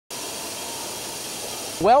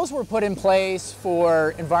Wells were put in place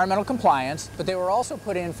for environmental compliance, but they were also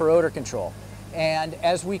put in for odor control. And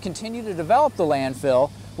as we continue to develop the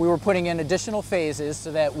landfill, we were putting in additional phases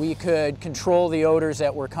so that we could control the odors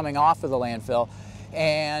that were coming off of the landfill.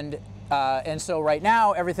 And so right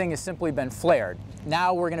now, everything has simply been flared.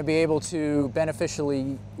 Now we're going to be able to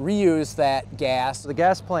beneficially reuse that gas. The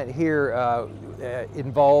gas plant here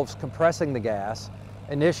involves compressing the gas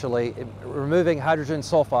initially, removing hydrogen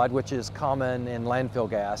sulfide, which is common in landfill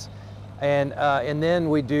gas, and then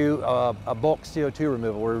we do a bulk CO2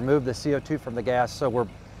 removal. We remove the CO2 from the gas, so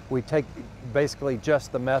we take basically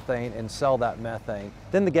just the methane and sell that methane.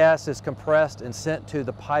 Then the gas is compressed and sent to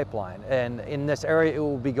the pipeline, and in this area it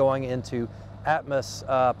will be going into Atmos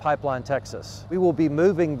Pipeline, Texas. We will be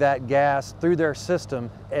moving that gas through their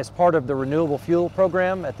system as part of the renewable fuel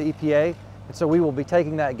program at the EPA. And so we will be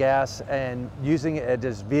taking that gas and using it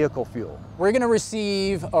as vehicle fuel. We're going to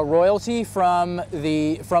receive a royalty from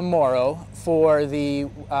Morrow for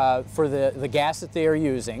the gas that they are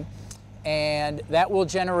using, and that will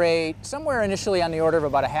generate somewhere initially on the order of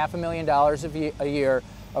about $500,000 a year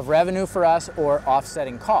of revenue for us or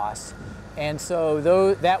offsetting costs. And so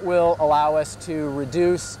that will allow us to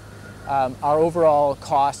reduce our overall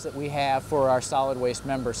costs that we have for our solid waste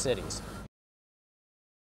member cities.